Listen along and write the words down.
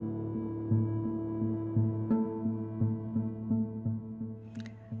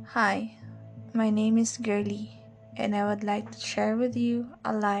Hi, my name is Girly, and I would like to share with you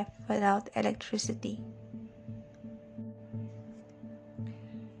a life without electricity.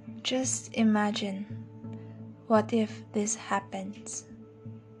 Just imagine, what if this happens?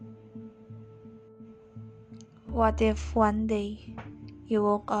 What if one day you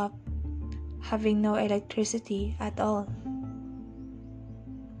woke up having no electricity at all?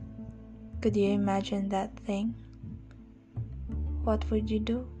 Could you imagine that thing? What would you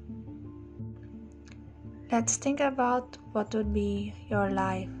do? Let's think about what would be your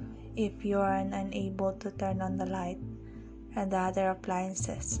life if you are unable to turn on the light and the other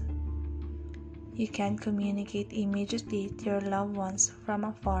appliances. You can communicate immediately to your loved ones from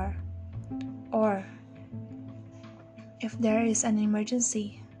afar, or if there is an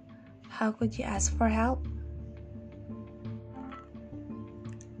emergency, how could you ask for help?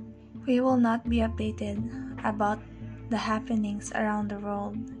 We will not be updated about the happenings around the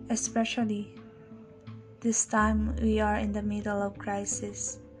world, especially this time we are in the middle of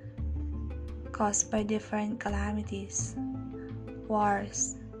crisis caused by different calamities,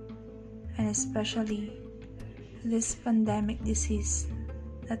 wars, and especially this pandemic disease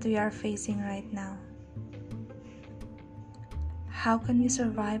that we are facing right now. How can we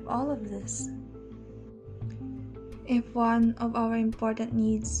survive all of this? If one of our important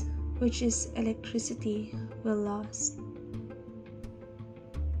needs, which is electricity, will lost?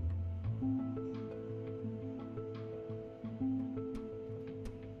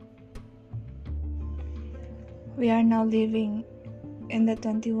 We are now living in the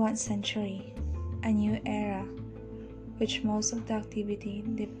 21st century, a new era, which most of the activity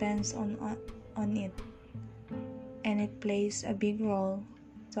depends on it, and it plays a big role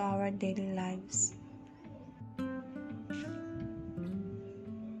to our daily lives.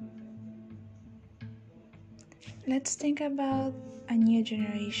 Let's think about a new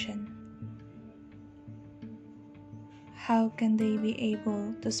generation. How can they be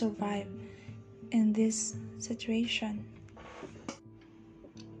able to survive in this situation?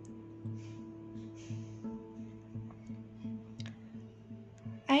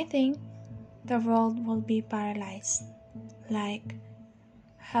 I think the world will be paralyzed, like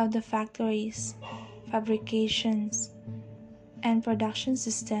how the factories, fabrications, and production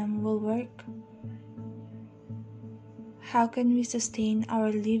system will work. How can we sustain our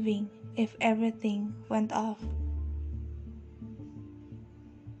living if everything went off?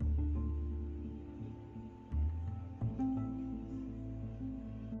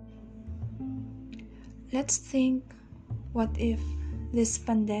 Let's think, what if this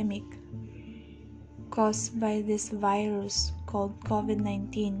pandemic caused by this virus called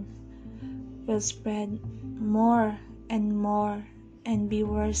COVID-19 will spread more and more and be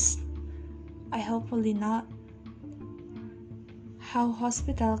worse? I hopefully not. How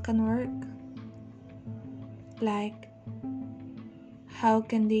hospital can work? Like, how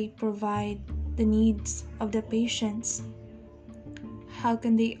can they provide the needs of the patients? How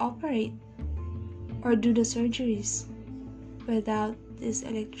can they operate or do the surgeries without this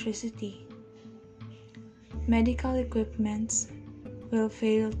electricity? Medical equipments will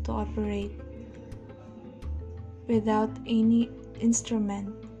fail to operate without any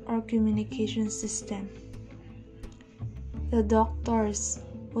instrument or communication system. The doctors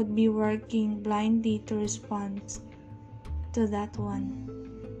would be working blindly to respond to that one.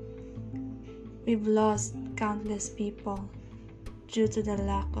 We've lost countless people due to the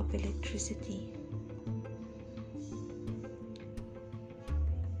lack of electricity.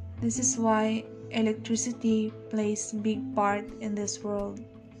 This is why electricity plays a big part in this world.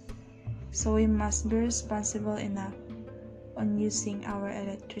 So we must be responsible enough on using our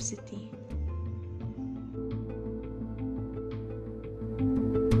electricity.